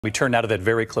We turn now to that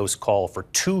very close call for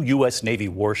two U.S. Navy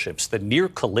warships, the near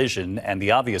collision and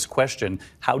the obvious question,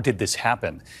 how did this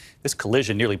happen? This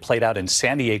collision nearly played out in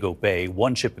San Diego Bay,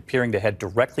 one ship appearing to head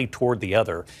directly toward the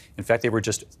other. In fact, they were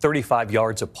just 35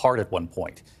 yards apart at one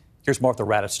point. Here's Martha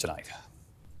Raddatz tonight.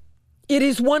 It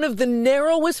is one of the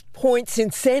narrowest points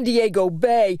in San Diego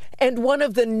Bay and one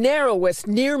of the narrowest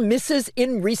near misses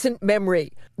in recent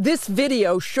memory. This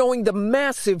video showing the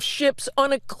massive ships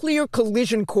on a clear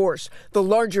collision course. The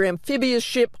larger amphibious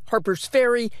ship, Harper's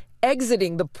Ferry,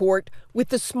 exiting the port, with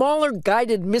the smaller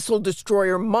guided missile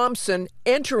destroyer Momsen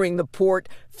entering the port,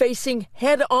 facing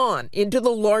head-on into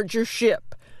the larger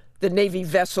ship. The Navy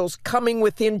vessels coming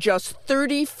within just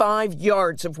 35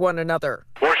 yards of one another.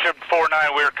 Warship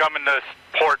 4-9, we are coming to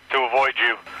port to avoid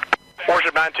you.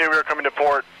 Warship 9-2, we are coming to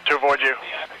port to avoid you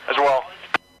as well.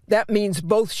 That means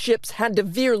both ships had to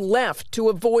veer left to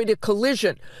avoid a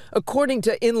collision. According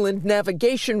to inland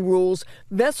navigation rules,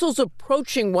 vessels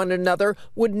approaching one another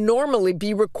would normally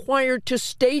be required to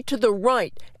stay to the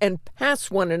right and pass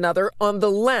one another on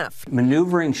the left.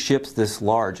 Maneuvering ships this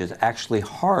large is actually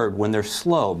hard when they're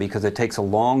slow because it takes a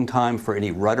long time for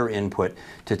any rudder input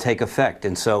to take effect.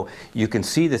 And so you can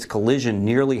see this collision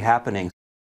nearly happening.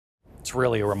 It's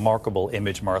really a remarkable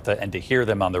image, Martha, and to hear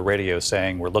them on the radio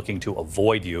saying we're looking to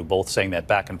avoid you, both saying that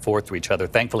back and forth to each other.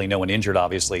 Thankfully, no one injured,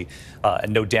 obviously,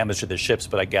 and no damage to the ships,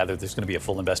 but I gather there's going to be a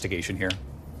full investigation here.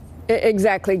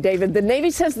 Exactly, David. The Navy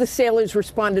says the sailors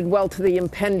responded well to the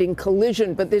impending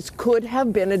collision, but this could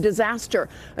have been a disaster.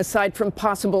 Aside from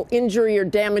possible injury or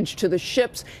damage to the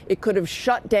ships, it could have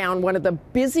shut down one of the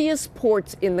busiest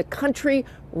ports in the country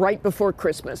right before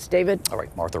Christmas. David? All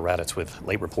right, Martha Raddatz with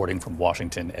late reporting from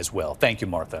Washington as well. Thank you,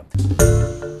 Martha.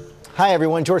 Hi,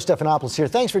 everyone. George Stephanopoulos here.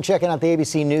 Thanks for checking out the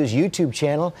ABC News YouTube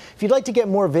channel. If you'd like to get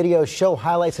more videos, show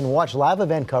highlights, and watch live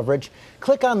event coverage,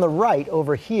 click on the right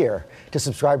over here to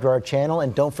subscribe to our channel.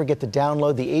 And don't forget to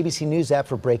download the ABC News app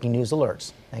for breaking news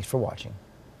alerts. Thanks for watching.